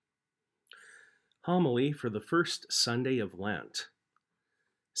Homily for the first Sunday of Lent.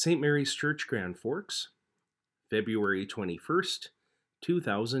 St. Mary's Church, Grand Forks, February 21st,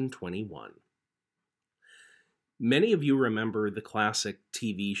 2021. Many of you remember the classic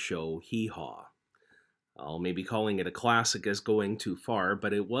TV show Hee Haw. Maybe calling it a classic is going too far,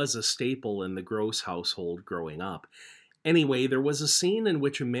 but it was a staple in the Gross household growing up. Anyway, there was a scene in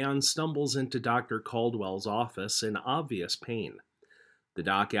which a man stumbles into Dr. Caldwell's office in obvious pain. The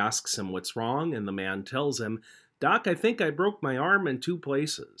doc asks him what's wrong, and the man tells him, "Doc, I think I broke my arm in 2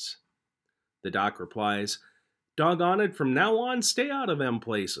 places." The doc replies, "Doggone it, from now on, stay out of them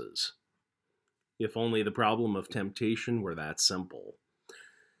places." If only the problem of temptation were that simple.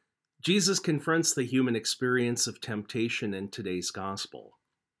 Jesus confronts the human experience of temptation in today's gospel.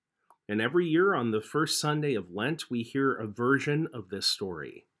 And every year on the first Sunday of Lent, we hear a version of this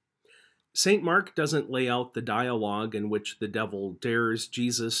story. St. Mark doesn't lay out the dialogue in which the devil dares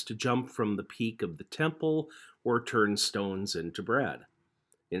Jesus to jump from the peak of the temple or turn stones into bread.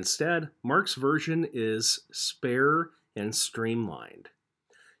 Instead, Mark's version is spare and streamlined.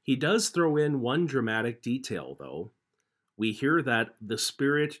 He does throw in one dramatic detail, though. We hear that the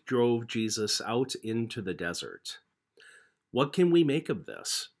Spirit drove Jesus out into the desert. What can we make of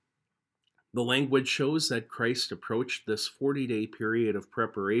this? The language shows that Christ approached this 40-day period of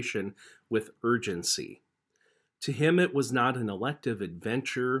preparation with urgency. To him, it was not an elective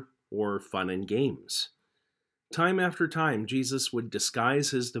adventure or fun and games. Time after time, Jesus would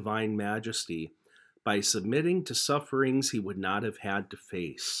disguise his divine majesty by submitting to sufferings he would not have had to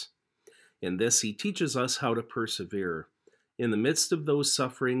face. In this, he teaches us how to persevere in the midst of those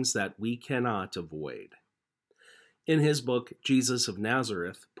sufferings that we cannot avoid. In his book, Jesus of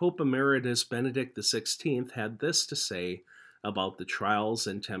Nazareth, Pope Emeritus Benedict XVI had this to say about the trials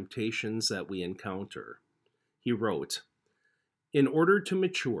and temptations that we encounter. He wrote, "In order to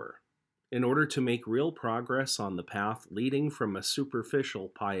mature, in order to make real progress on the path leading from a superficial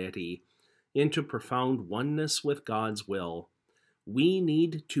piety into profound oneness with God's will, we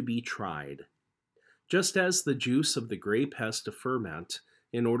need to be tried. Just as the juice of the grape has to ferment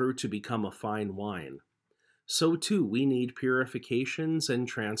in order to become a fine wine, so too we need purifications and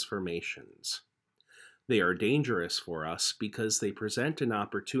transformations. They are dangerous for us because they present an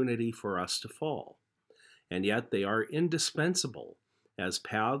opportunity for us to fall, and yet they are indispensable as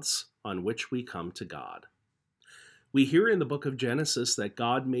paths on which we come to God." We hear in the book of Genesis that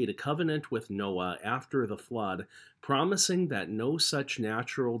God made a covenant with Noah after the flood, promising that no such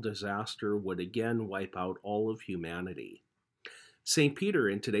natural disaster would again wipe out all of humanity. St. Peter,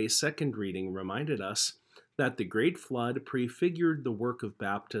 in today's second reading, reminded us that the great flood prefigured the work of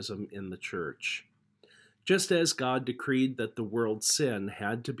baptism in the church. Just as God decreed that the world's sin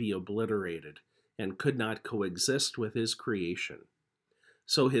had to be obliterated and could not coexist with his creation,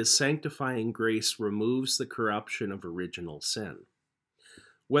 so his sanctifying grace removes the corruption of original sin.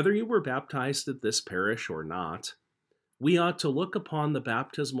 Whether you were baptized at this parish or not, we ought to look upon the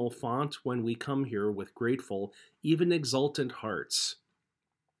baptismal font when we come here with grateful, even exultant hearts.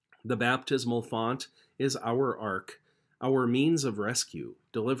 The baptismal font is our ark, our means of rescue,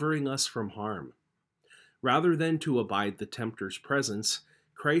 delivering us from harm. Rather than to abide the tempter's presence,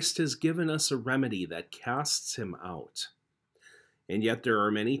 Christ has given us a remedy that casts him out. And yet there are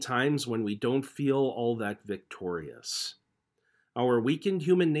many times when we don't feel all that victorious. Our weakened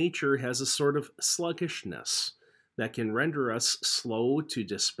human nature has a sort of sluggishness that can render us slow to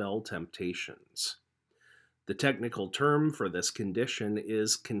dispel temptations. The technical term for this condition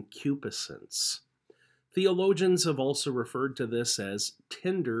is concupiscence. Theologians have also referred to this as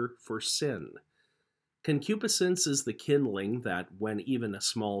tinder for sin. Concupiscence is the kindling that, when even a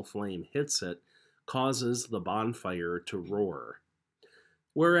small flame hits it, causes the bonfire to roar.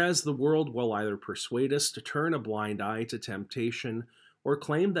 Whereas the world will either persuade us to turn a blind eye to temptation or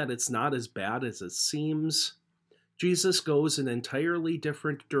claim that it's not as bad as it seems, Jesus goes an entirely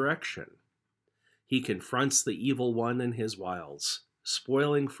different direction. He confronts the evil one and his wiles,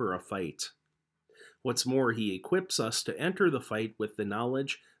 spoiling for a fight. What's more, he equips us to enter the fight with the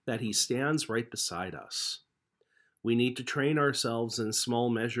knowledge that he stands right beside us. We need to train ourselves in small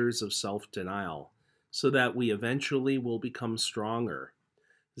measures of self-denial so that we eventually will become stronger,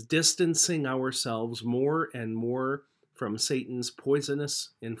 distancing ourselves more and more from Satan's poisonous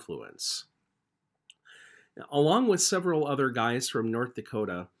influence. Along with several other guys from North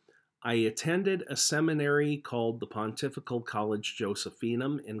Dakota, I attended a seminary called the Pontifical College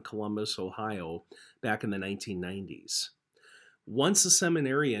Josephinum in Columbus, Ohio, back in the 1990s. Once a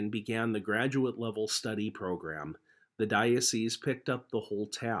seminarian began the graduate level study program, the diocese picked up the whole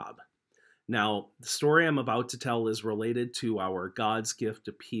tab. Now, the story I'm about to tell is related to our God's Gift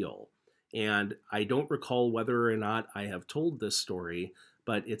appeal, And I don't recall whether or not I have told this story,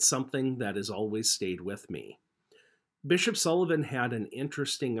 but it's something that has always stayed with me. Bishop Sullivan had an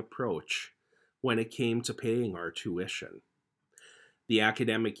interesting approach when it came to paying our tuition. The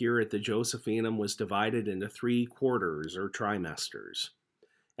academic year at the Josephinum was divided into 3 quarters or trimesters.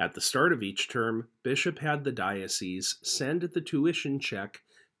 At the start of each term, Bishop had the diocese send the tuition check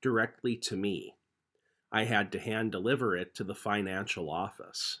directly to me. I had to hand deliver it to the financial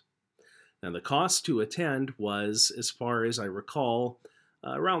office. Now, the cost to attend was, as far as I recall,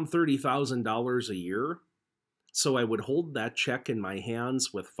 around $30,000 a year. So I would hold that check in my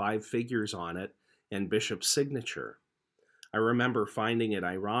hands with 5 figures on it and Bishop's signature. I remember finding it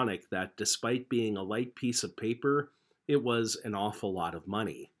ironic that despite being a light piece of paper, it was an awful lot of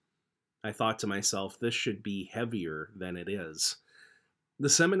money. I thought to myself, this should be heavier than it is. The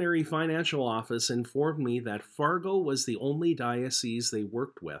seminary financial office informed me that Fargo was the only diocese they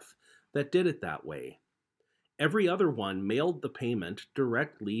worked with that did it that way. Every other one mailed the payment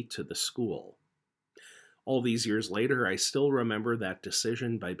directly to the school. All these years later, I still remember that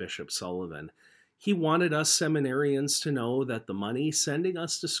decision by Bishop Sullivan. He wanted us seminarians to know that the money sending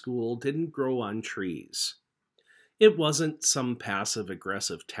us to school didn't grow on trees. It wasn't some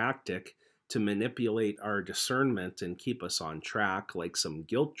passive-aggressive tactic to manipulate our discernment and keep us on track like some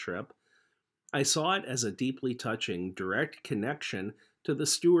guilt trip. I saw it as a deeply touching, direct connection to the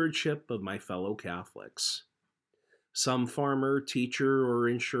stewardship of my fellow Catholics. Some farmer, teacher, or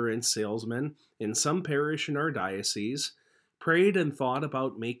insurance salesman in some parish in our diocese prayed and thought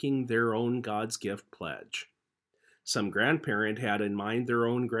about making their own God's gift pledge. Some grandparent had in mind their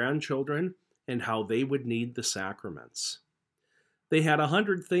own grandchildren and how they would need the sacraments. They had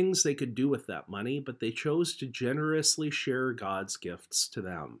 100 things they could do with that money, but they chose to generously share God's gifts to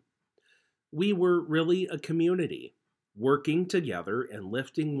them. We were really a community, working together and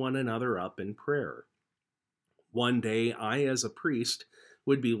lifting one another up in prayer. One day, I, as a priest,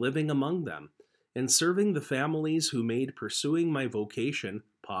 would be living among them and serving the families who made pursuing my vocation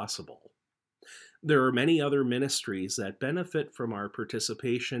possible. There are many other ministries that benefit from our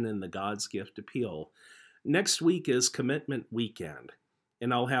participation in the God's Gift Appeal. Next week is Commitment Weekend,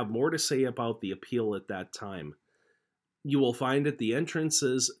 and I'll have more to say about the appeal at that time. You will find at the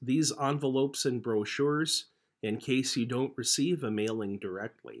entrances these envelopes and brochures in case you don't receive a mailing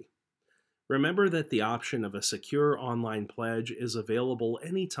directly. Remember that the option of a secure online pledge is available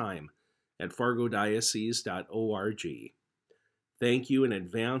anytime at fargodiocese.org. Thank you in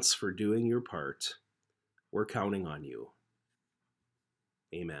advance for doing your part. We're counting on you.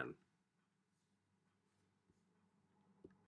 Amen.